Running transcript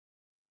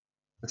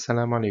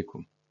Assalamu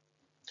alaikum.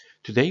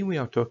 Today we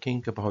are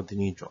talking about the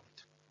knee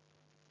joint.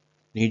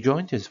 Knee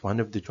joint is one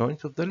of the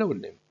joints of the lower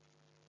limb.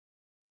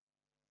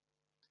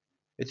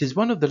 It is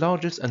one of the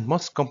largest and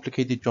most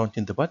complicated joints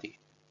in the body.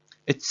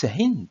 It's a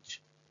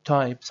hinge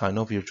type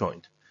synovial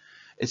joint.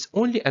 It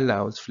only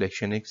allows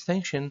flexion and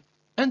extension,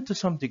 and to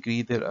some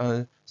degree there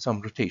are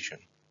some rotation.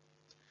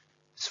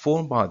 It's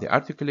formed by the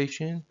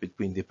articulation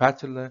between the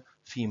patella,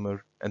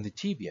 femur, and the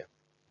tibia.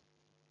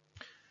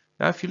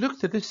 Now if you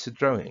look at this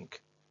drawing,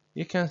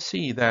 you can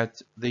see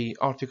that the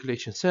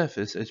articulation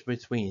surface is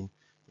between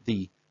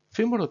the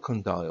femoral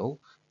condyle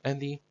and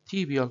the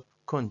tibial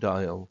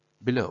condyle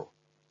below.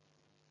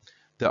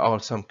 There are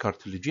some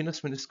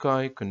cartilaginous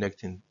menisci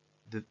connecting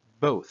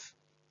both.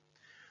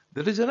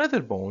 There is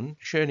another bone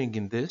sharing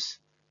in this.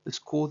 It's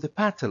called the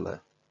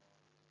patella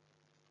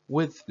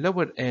with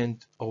lower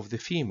end of the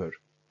femur.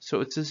 So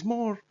it is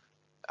more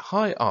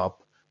high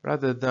up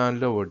rather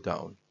than lower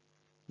down.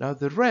 Now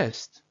the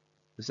rest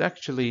is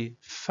actually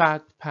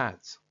fat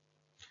pads.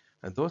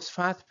 And those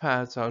fat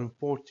pads are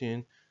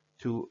important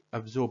to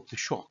absorb the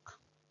shock.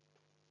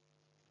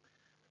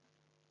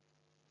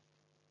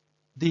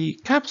 The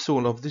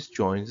capsule of this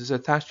joint is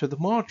attached to the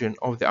margin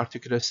of the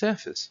articular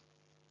surface.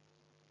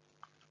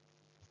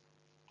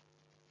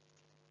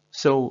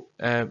 So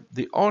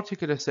the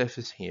articular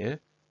surface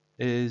here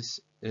is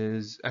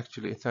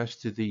actually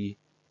attached to the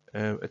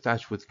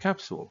attached with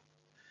capsule.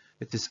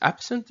 It is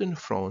absent in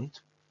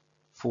front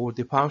for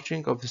the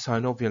pouching of the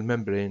synovial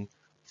membrane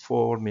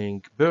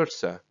forming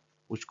bursa,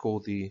 which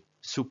called the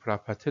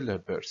suprapatellar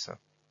bursa.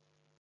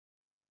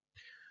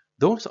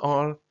 Those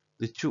are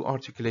the two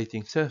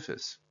articulating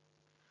surfaces.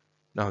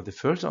 Now the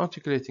first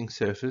articulating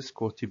surface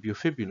called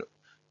tibiofemoral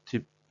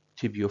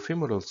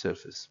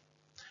surface,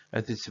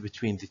 and it's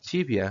between the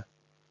tibia,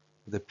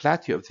 the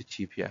plateau of the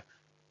tibia,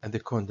 and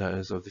the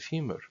condyles of the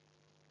femur.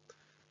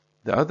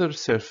 The other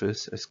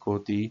surface is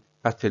called the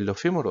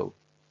patellofemoral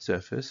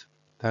surface.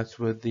 That's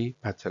with the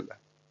patella.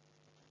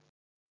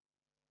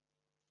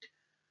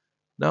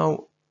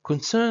 Now,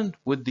 concerned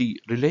with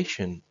the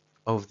relation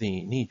of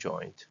the knee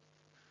joint,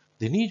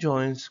 the knee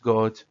joints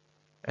got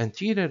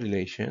anterior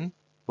relation,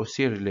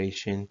 posterior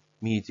relation,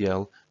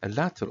 medial, and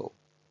lateral.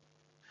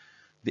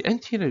 The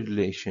anterior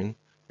relation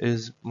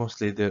is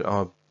mostly there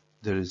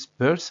is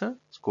bursa,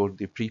 it's called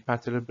the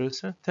prepatellar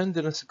bursa,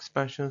 tendinous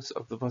expansions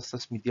of the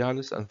vastus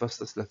medialis and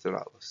vastus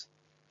lateralis.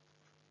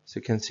 So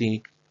you can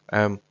see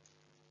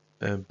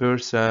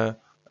bursa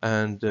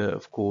and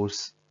of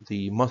course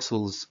the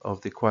muscles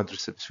of the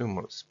quadriceps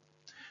femoris.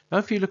 Now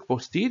if you look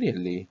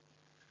posteriorly,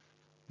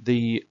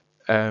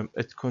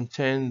 it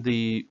contains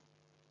the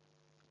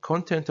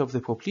content of the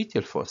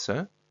popliteal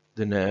fossa,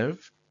 the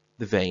nerve,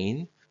 the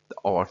vein, the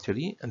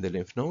artery, and the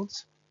lymph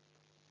nodes,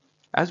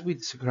 as we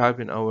described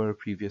in our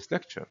previous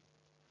lecture.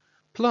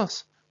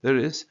 Plus, there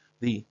is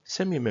the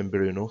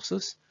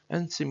semimembranosus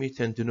and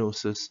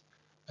semitendinosus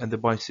and the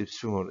biceps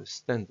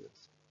femoris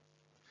tendons,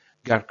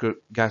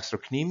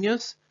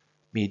 gastrocnemius,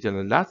 medial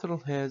and lateral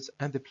heads,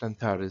 and the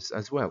plantaris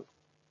as well.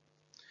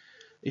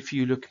 If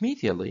you look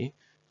medially,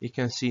 you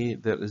can see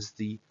there is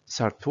the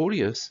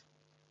sartorius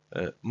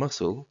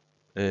muscle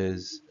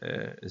is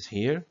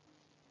here,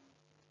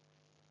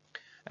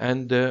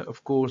 and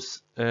of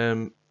course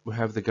we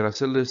have the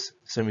gracilis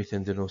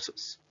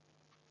semitendinosus.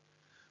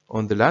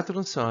 On the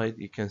lateral side,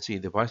 you can see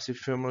the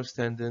biceps femoris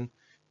tendon,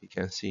 you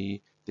can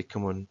see the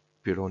common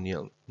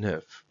peroneal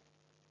nerve.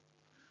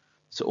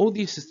 So all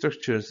these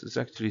structures is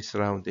actually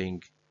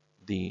surrounding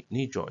the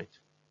knee joint,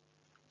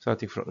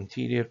 starting from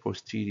anterior,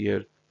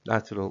 posterior,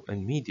 lateral,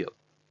 and medial.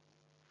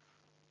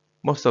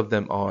 Most of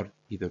them are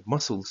either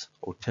muscles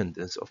or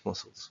tendons of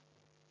muscles.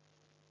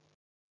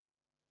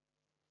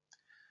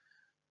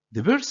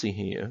 The bursae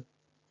here,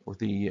 or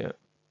they're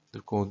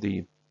called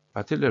the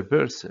patellar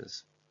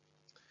bursas,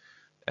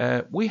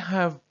 we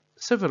have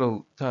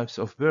several types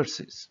of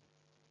bursae.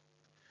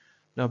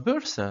 Now,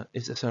 bursa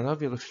is a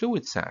synovial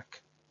fluid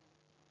sac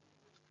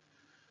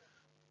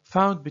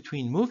found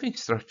between moving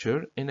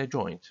structure in a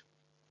joint.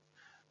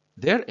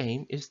 Their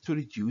aim is to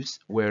reduce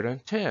wear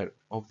and tear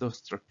of those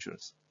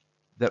structures.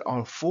 There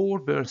are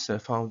 4 bursae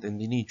found in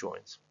the knee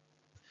joints.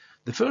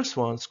 The first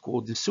one is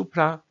called the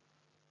suprapatellar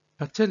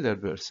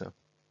bursa.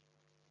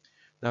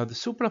 Now, the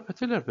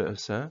suprapatellar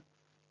bursa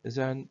is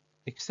an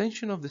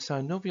extension of the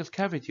synovial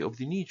cavity of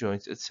the knee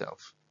joint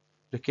itself,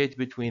 located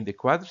between the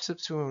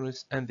quadriceps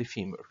femoris and the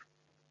femur.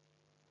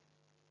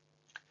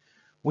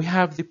 We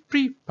have the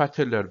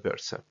prepatellar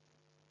bursa.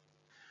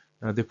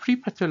 Now, the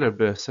prepatellar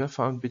bursa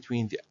found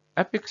between the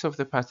apex of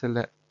the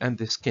patella and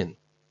the skin.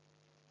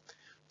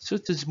 So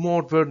it is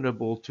more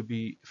vulnerable to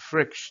be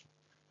friction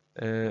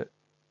in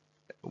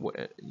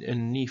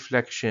knee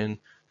flexion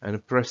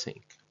and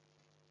pressing.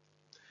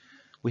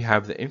 We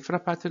have the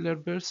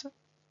infrapatellar bursa,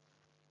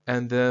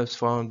 and those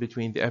found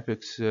between the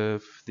apex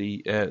of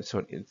the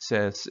it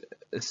says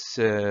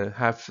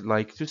have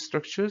like 2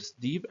 structures,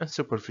 deep and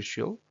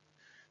superficial.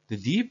 The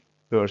deep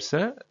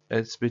bursa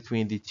is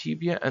between the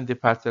tibia and the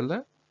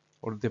patella,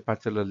 or the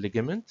patellar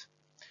ligament,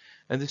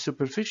 and the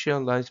superficial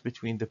lies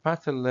between the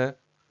patella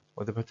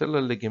or the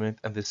patellar ligament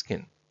and the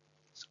skin.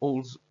 It's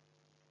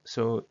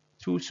also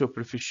two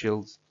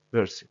superficial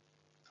bursae.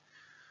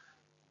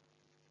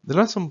 The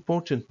last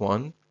important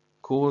one,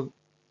 called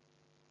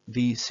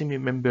the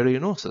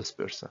semimembranosus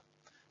bursa.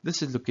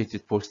 This is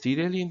located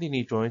posteriorly in the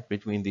knee joint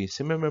between the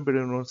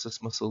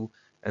semimembranosus muscle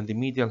and the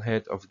medial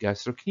head of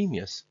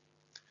gastrocnemius.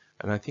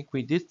 And I think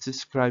we did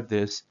describe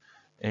this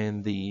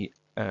in the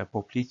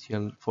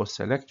popliteal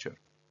fossa lecture.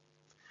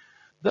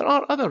 There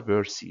are other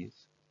bursae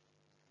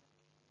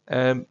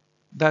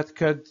that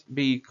could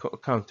be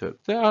counted.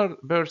 There are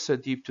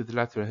bursa deep to the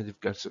lateral head of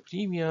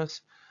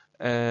gastrocnemius,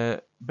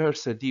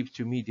 bursa deep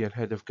to medial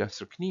head of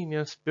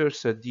gastrocnemius,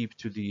 bursa deep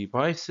to the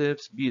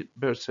biceps,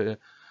 bursa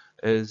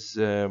is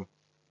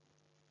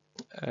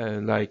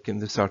like in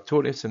the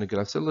sartorius and the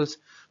gracilis,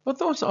 but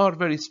those are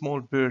very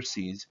small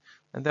bursae,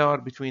 and they are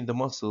between the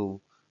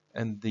muscle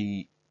and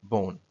the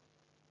bone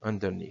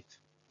underneath.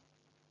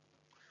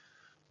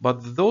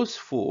 But those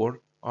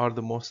four are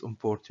the most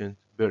important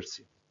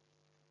bursae.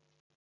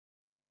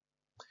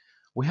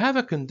 We have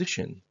a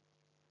condition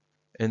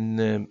in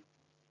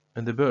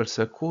the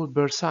bursa called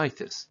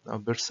bursitis. Now,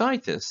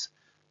 bursitis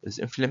is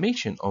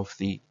inflammation of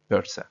the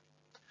bursa.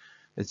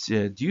 It's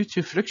due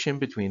to friction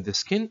between the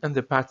skin and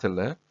the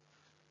patella,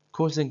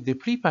 causing the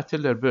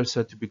prepatellar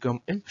bursa to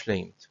become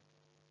inflamed.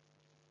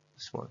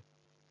 This one.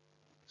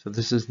 So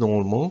this is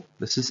normal.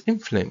 This is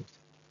inflamed,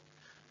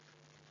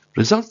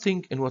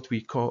 resulting in what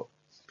we call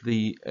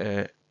the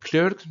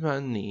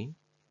clergyman knee,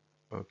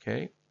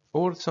 okay,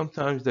 or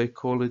sometimes they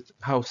call it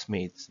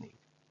housemaid's knee.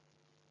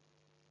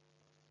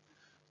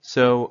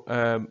 So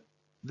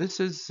this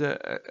is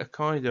a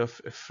kind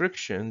of a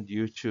friction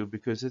due to,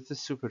 because it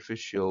is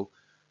superficial.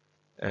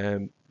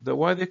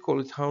 Why they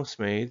call it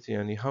housemaid?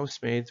 Yani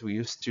housemaids, we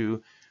used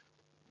to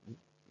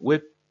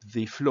whip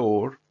the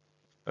floor,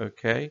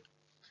 okay,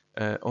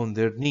 on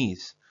their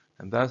knees,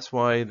 and that's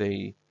why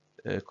they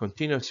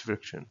continuous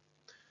friction.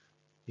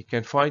 You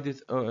can find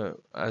it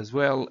as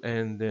well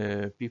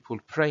in people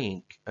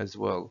praying as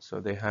well, so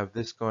they have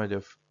this kind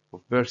of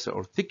bursa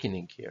or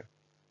thickening here.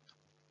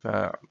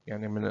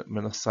 يعني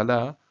من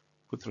الصلاة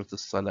كثرة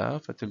الصلاة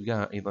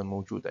فتلقاها أيضا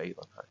موجودة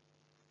أيضا هاي.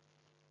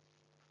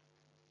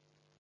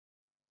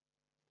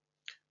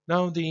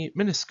 Now the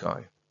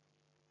menisci.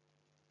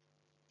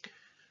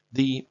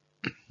 The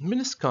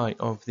menisci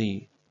of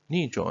the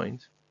knee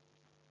joint,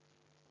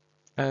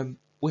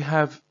 we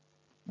have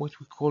what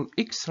we call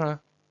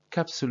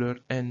extracapsular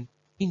and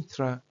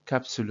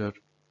intracapsular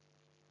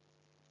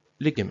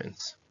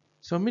ligaments.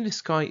 So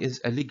menisci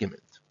is a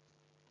ligament.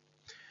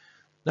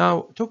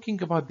 Now,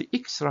 talking about the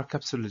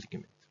extracapsular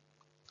ligament,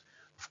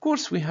 of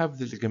course we have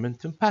the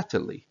ligamentum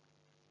patellae.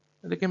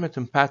 The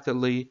ligamentum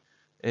patellae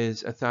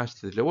is attached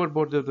to the lower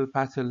border of the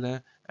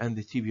patella and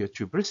the tibia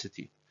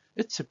tuberosity.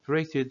 It's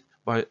separated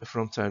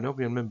from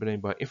synovial membrane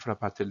by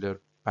infrapatellar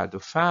pad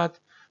of fat,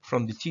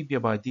 from the tibia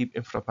by deep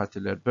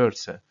infrapatellar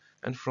bursa,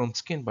 and from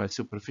skin by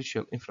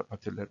superficial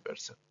infrapatellar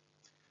bursa.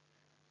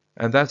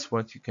 And that's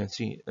what you can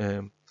see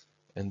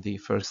in the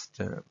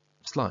first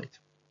slide.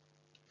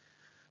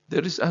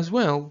 There is as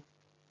well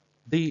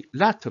the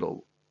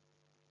lateral,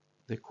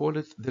 they call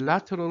it the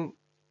lateral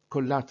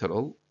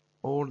collateral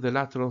or the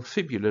lateral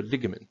fibular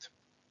ligament.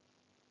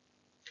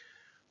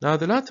 Now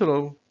the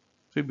lateral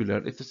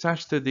fibular is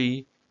attached to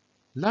the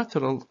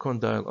lateral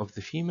condyle of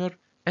the femur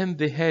and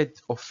the head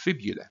of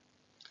fibula.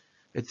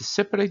 It is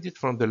separated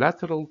from the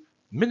lateral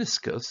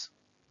meniscus,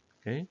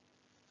 okay,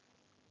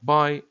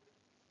 by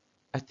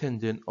a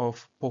tendon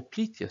of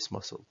popliteus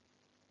muscle.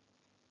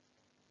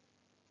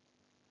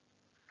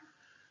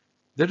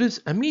 There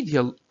is a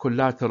medial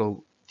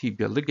collateral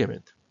tibial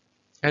ligament,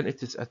 and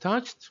it is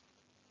attached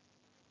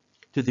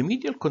to the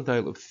medial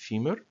condyle of the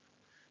femur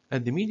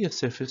and the medial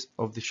surface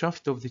of the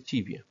shaft of the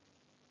tibia.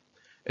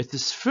 It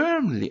is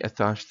firmly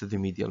attached to the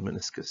medial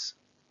meniscus.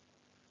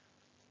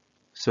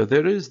 So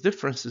there is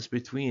differences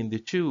between the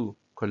two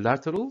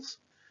collaterals.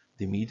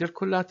 The medial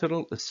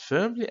collateral is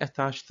firmly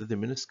attached to the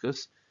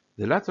meniscus.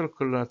 The lateral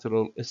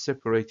collateral is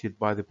separated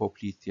by the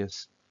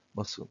popliteus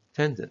muscle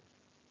tendon.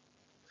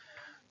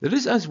 There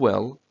is as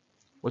well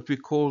what we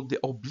call the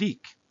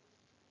oblique.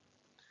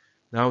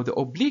 Now the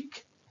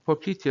oblique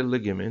popliteal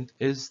ligament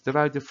is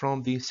derived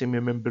from the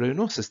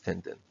semimembranosus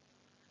tendon,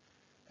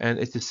 and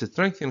it is a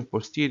strengthening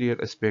posterior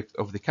aspect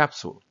of the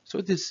capsule. So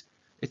it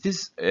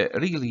is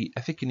really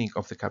a thickening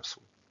of the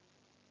capsule.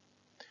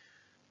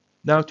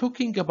 Now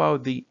talking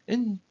about the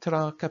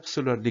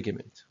intracapsular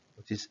ligament,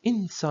 which is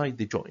inside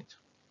the joint,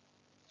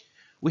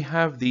 we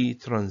have the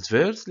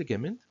transverse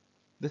ligament.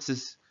 This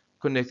is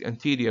connect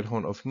anterior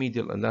horn of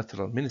medial and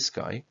lateral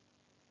menisci.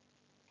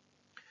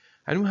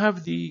 And we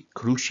have the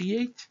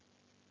cruciate.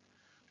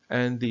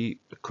 And the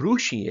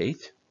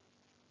cruciate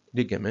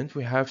ligament,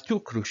 we have two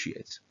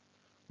cruciates.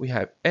 We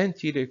have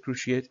anterior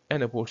cruciate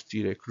and a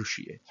posterior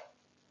cruciate.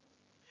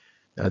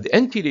 Now the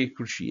anterior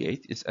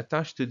cruciate is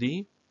attached to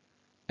the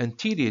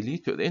anteriorly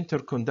to the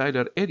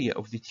intercondylar area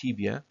of the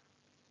tibia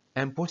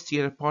and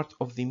posterior part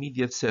of the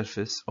medial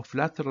surface of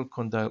lateral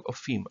condyle of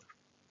femur.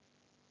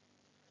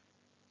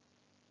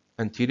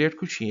 Anterior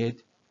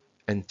cruciate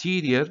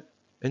anterior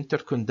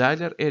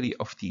intercondylar area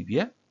of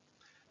tibia,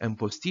 and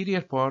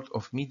posterior part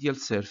of medial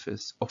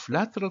surface of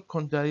lateral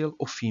condyle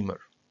of femur.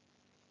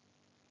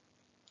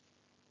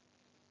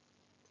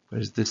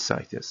 Where's this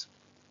site is?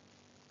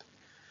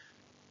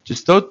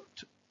 Just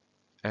thought,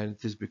 and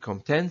it has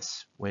become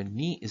tense when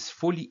knee is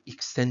fully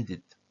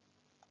extended.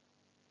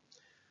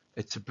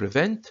 It's to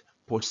prevent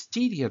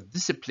posterior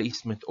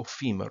displacement of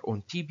femur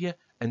on tibia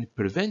and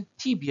prevent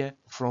tibia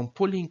from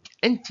pulling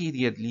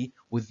anteriorly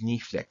with knee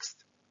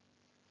flexed.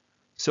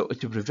 So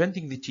it's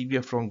preventing the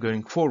tibia from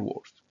going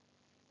forward.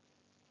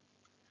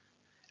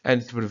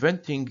 And it's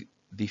preventing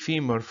the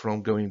femur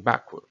from going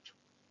backward.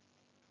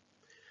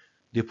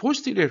 The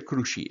posterior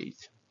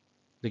cruciate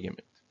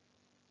ligament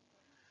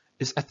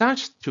is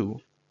attached to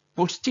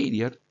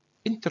posterior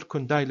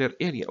intercondylar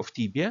area of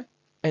tibia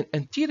and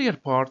anterior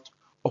part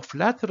of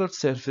lateral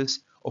surface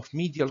of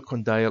medial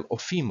condyle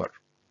of femur.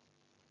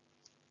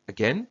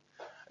 Again,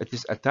 it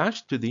is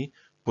attached to the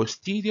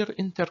posterior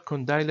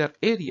intercondylar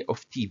area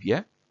of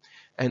tibia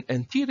and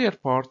anterior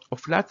part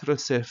of lateral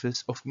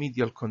surface of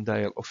medial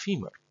condyle of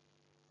femur.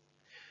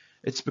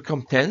 It's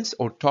become tense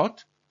or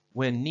taut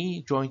when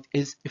knee joint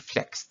is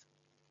flexed.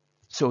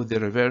 So the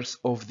reverse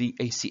of the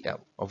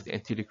ACL, of the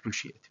anterior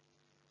cruciate.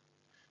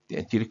 The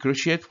anterior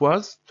cruciate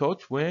was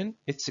taut when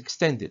it's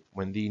extended,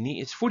 when the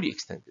knee is fully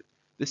extended.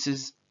 This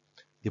is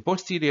the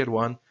posterior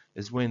one,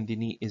 is when the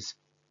knee is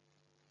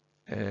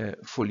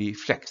fully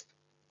flexed.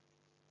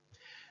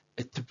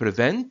 It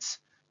prevents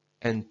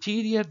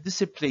anterior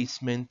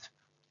displacement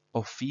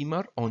of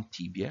femur on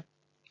tibia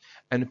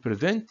and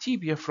prevent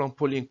tibia from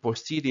pulling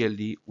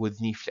posteriorly with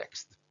knee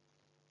flexed.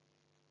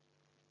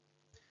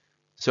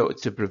 So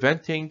it's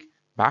preventing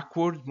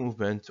backward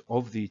movement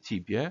of the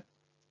tibia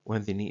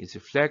when the knee is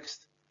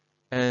flexed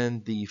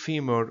and the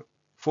femur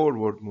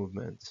forward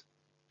movement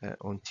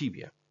on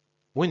tibia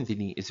when the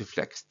knee is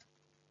flexed.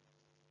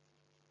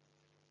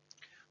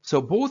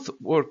 So both of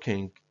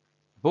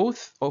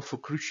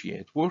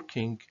cruciate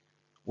working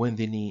when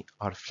the knee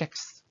are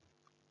flexed,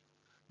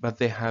 but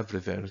they have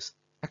reverse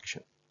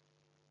action.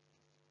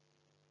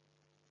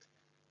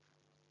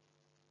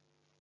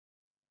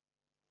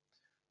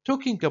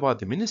 Talking about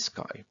the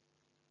menisci.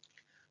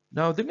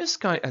 Now the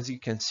menisci, as you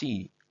can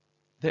see,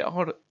 they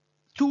are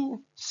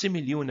two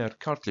semilunar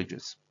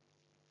cartilages.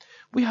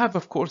 We have,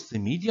 of course, the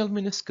medial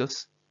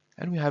meniscus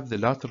and we have the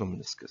lateral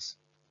meniscus.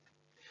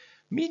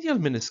 Medial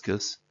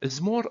meniscus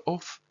is more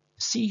of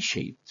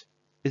C-shaped,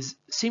 is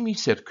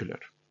semicircular.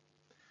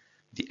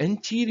 The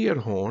anterior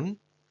horn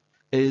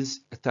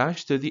is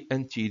attached to the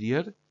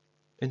anterior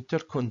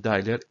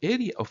intercondylar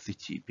area of the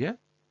tibia,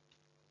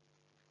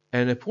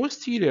 and a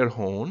posterior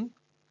horn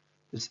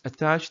is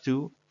attached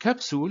to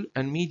capsule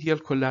and medial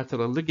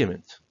collateral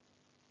ligament.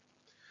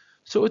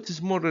 So it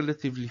is more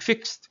relatively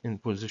fixed in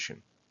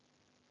position.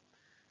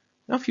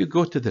 Now if you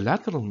go to the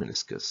lateral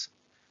meniscus,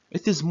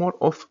 it is more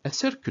of a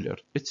circular,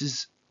 it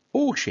is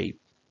O-shaped.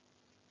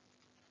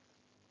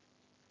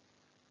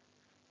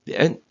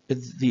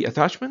 The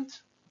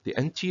attachment, the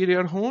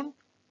anterior horn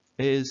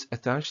is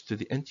attached to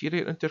the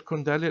anterior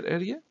intercondylar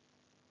area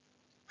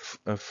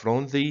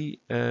from the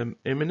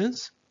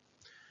eminence,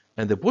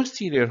 and the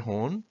posterior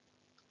horn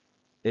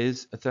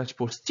is attached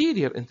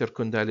posterior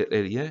intercondylar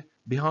area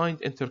behind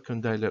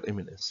intercondylar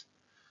eminence.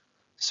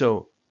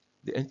 So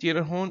the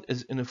anterior horn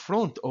is in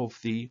front of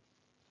the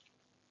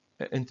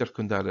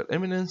intercondylar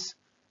eminence,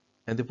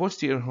 and the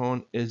posterior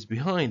horn is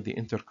behind the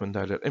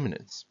intercondylar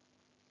eminence.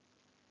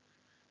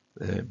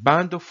 The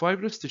band of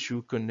fibrous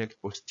tissue connects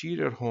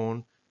posterior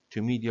horn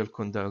to medial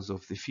condyles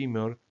of the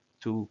femur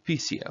to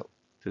PCL,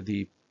 to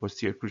the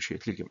posterior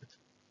cruciate ligament.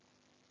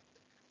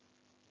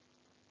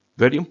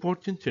 Very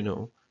important to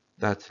know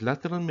that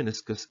lateral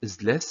meniscus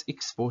is less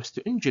exposed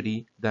to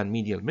injury than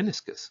medial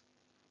meniscus.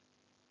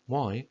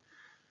 Why?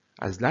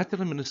 As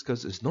lateral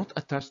meniscus is not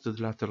attached to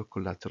the lateral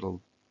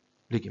collateral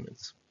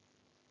ligaments,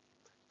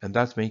 and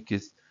that makes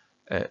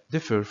it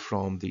differ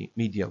from the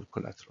medial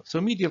collateral. So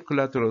medial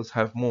collaterals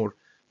have more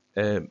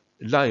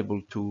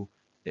liable to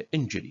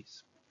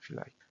injuries, if you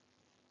like.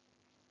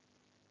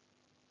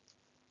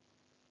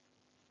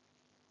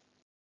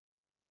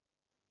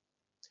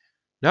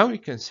 Now you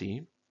can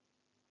see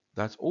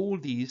that all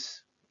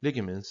these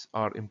ligaments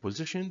are in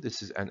position.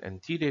 This is an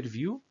anterior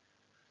view.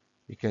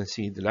 You can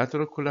see the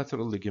lateral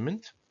collateral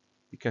ligament.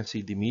 You can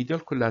see the medial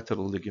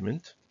collateral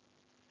ligament.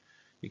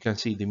 You can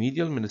see the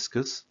medial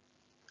meniscus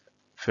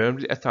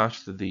firmly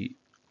attached to the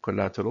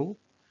collateral.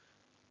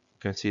 You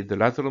can see the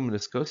lateral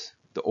meniscus,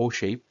 the O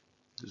shape,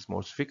 is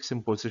most fixed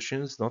in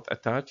positions, not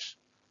attached.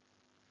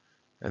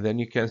 And then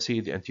you can see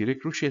the anterior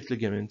cruciate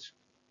ligament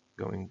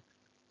going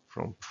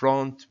from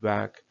front,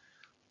 back,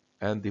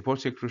 and the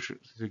posterior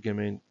cruciate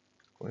ligament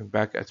going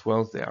back as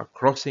well. They are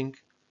crossing.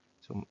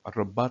 So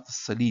الرباط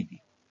الصليبي.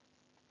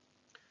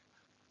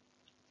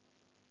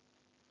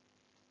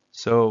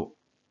 So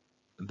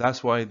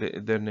that's why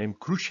they're named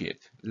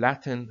cruciate,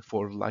 Latin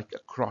for like a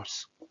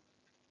cross.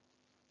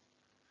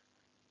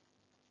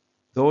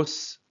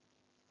 Those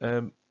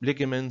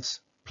ligaments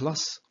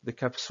plus the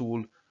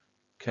capsule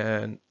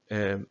can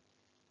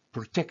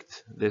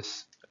protect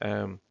this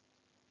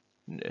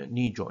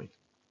knee joint.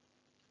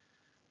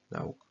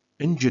 Now,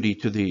 injury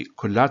to the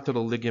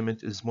collateral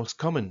ligament is most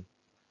common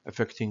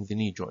affecting the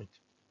knee joint.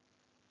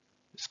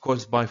 It's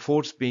caused by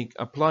force being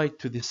applied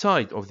to the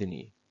side of the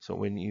knee. So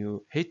when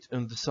you hit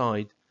on the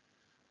side,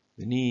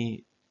 the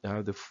knee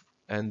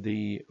and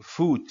the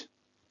foot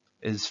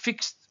is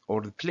fixed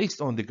or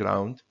placed on the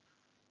ground,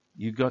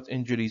 you got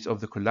injuries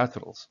of the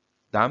collaterals.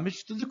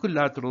 Damage to the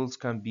collaterals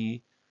can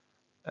be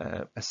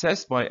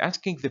assessed by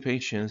asking the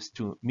patients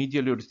to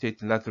medially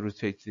rotate and laterally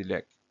rotate the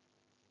leg.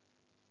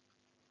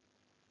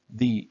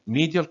 The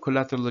medial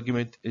collateral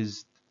ligament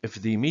is, if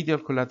the medial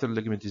collateral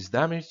ligament is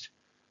damaged,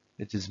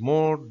 it is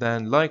more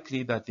than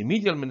likely that the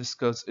medial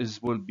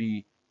meniscus will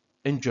be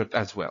injured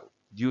as well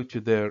due to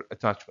their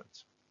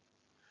attachment.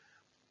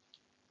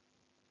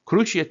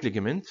 Cruciate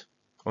ligament,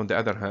 on the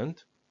other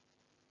hand,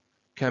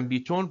 can be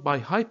torn by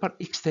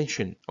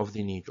hyperextension of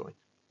the knee joint.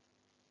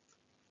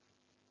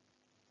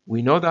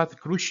 We know that the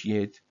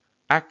cruciate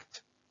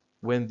act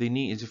when the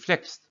knee is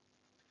flexed.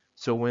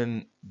 So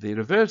when the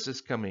reverse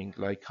is coming,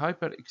 like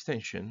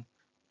hyperextension,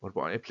 or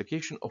by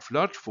application of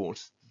large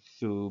force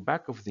to the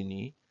back of the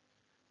knee,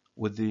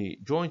 with the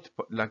joint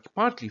like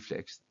partly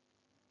flexed,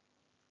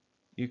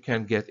 you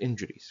can get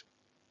injuries.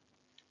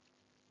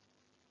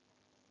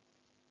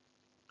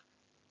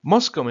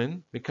 Most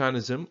common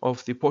mechanism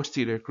of the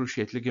posterior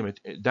cruciate ligament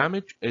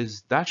damage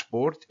is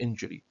dashboard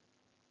injury.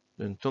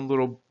 لأن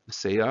تنضرب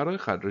بالسيارة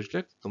خارج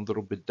رجلك،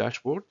 تنضرب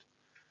بالداشبورد،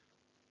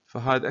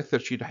 فهذا أكثر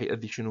شيء راح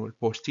يؤدي شنو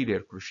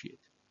posterior cruciate.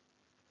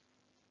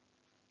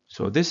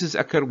 So this is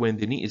occur when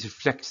the knee is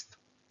flexed,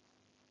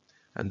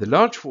 and the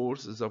large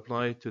force is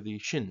applied to the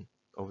shin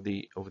of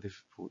the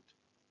foot.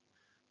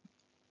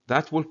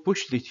 That will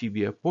push the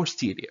tibia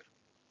posterior.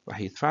 راح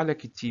يدفع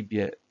لك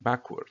التibia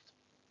backward.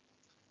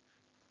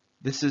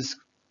 This is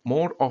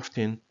more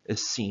often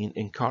is seen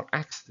in car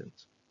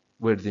accidents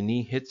where the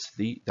knee hits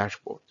the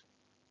dashboard.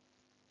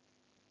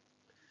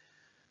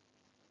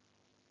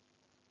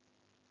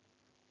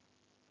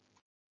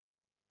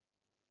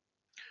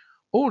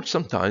 Or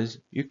sometimes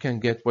you can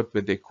get what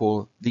they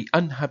call the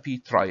unhappy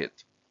triad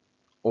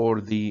or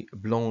the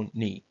blown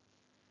knee.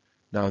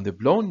 Now the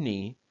blown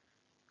knee,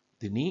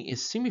 the knee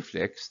is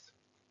semi-flexed.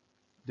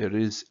 There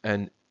is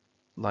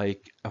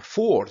like a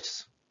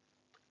force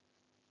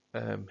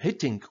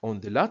hitting on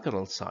the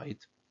lateral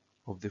side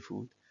of the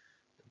foot.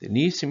 The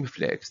knee is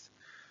semi-flexed.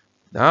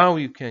 Now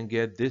you can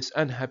get this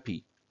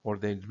unhappy or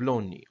the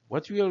blown knee.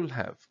 What you will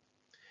have?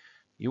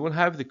 You will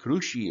have the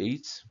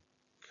cruciates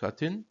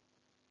cut in.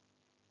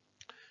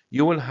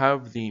 You will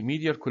have the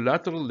medial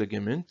collateral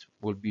ligament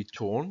will be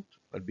torn,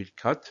 will be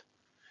cut,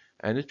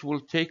 and it will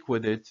take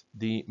with it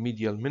the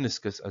medial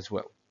meniscus as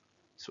well.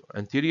 So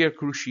anterior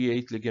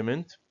cruciate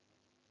ligament,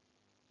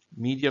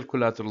 medial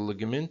collateral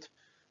ligament,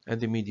 and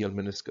the medial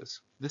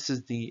meniscus. This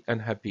is the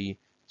unhappy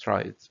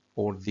triad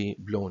or the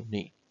blown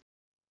knee.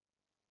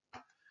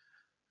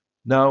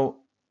 Now,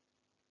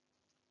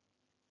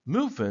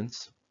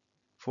 movements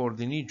for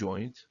the knee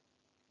joint.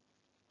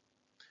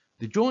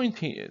 The joint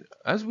here,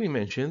 as we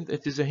mentioned,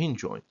 it is a hinge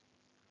joint.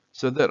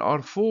 So there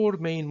are four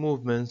main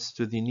movements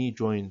to the knee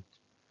joint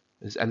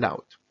is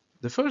allowed.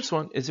 The first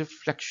one is a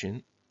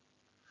flexion,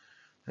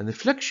 and the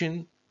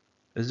flexion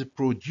is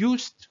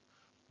produced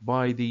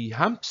by the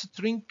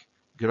hamstring,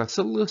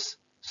 gracilis,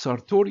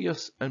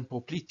 sartorius, and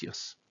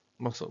popliteus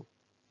muscle.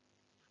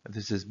 And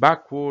this is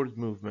backward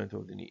movement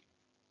of the knee.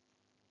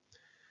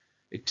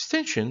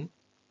 Extension,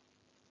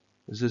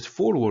 this is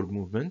forward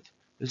movement,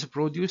 is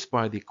produced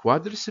by the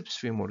quadriceps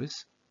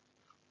femoris,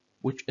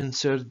 which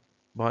inserts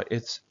by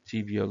its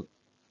tibial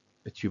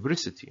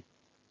tuberosity.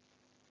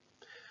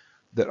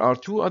 There are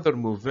two other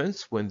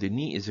movements when the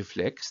knee is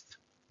flexed.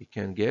 You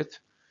can get,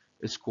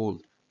 it's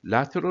called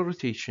lateral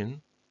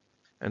rotation,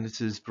 and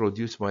this is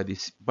produced by the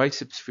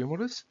biceps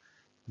femoris.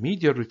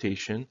 Medial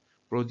rotation,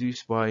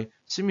 produced by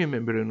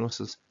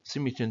semimembranosus,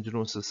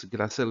 semitendinosus,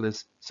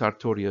 gracilis,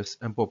 sartorius,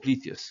 and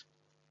popliteus.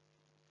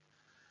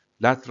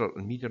 Lateral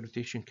and medial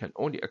rotation can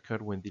only occur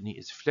when the knee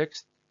is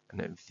flexed,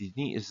 and if the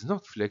knee is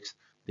not flexed,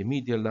 the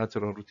medial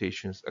lateral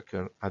rotations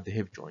occur at the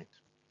hip joint.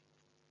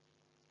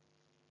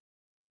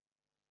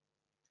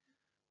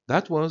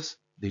 That was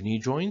the knee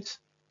joints,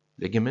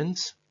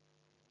 ligaments,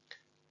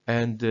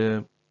 and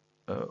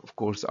of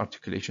course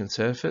articulation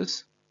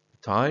surface,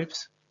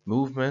 types,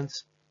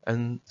 movements,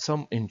 and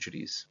some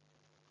injuries.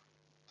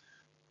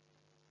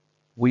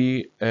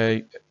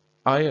 I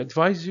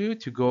advise you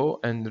to go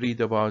and read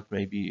about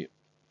maybe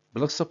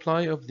blood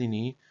supply of the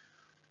knee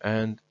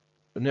and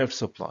nerve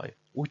supply,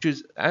 which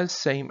is as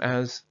same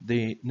as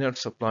the nerve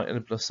supply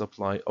and blood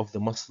supply of the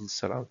muscles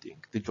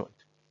surrounding the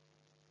joint.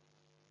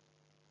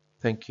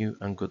 Thank you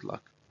and good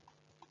luck.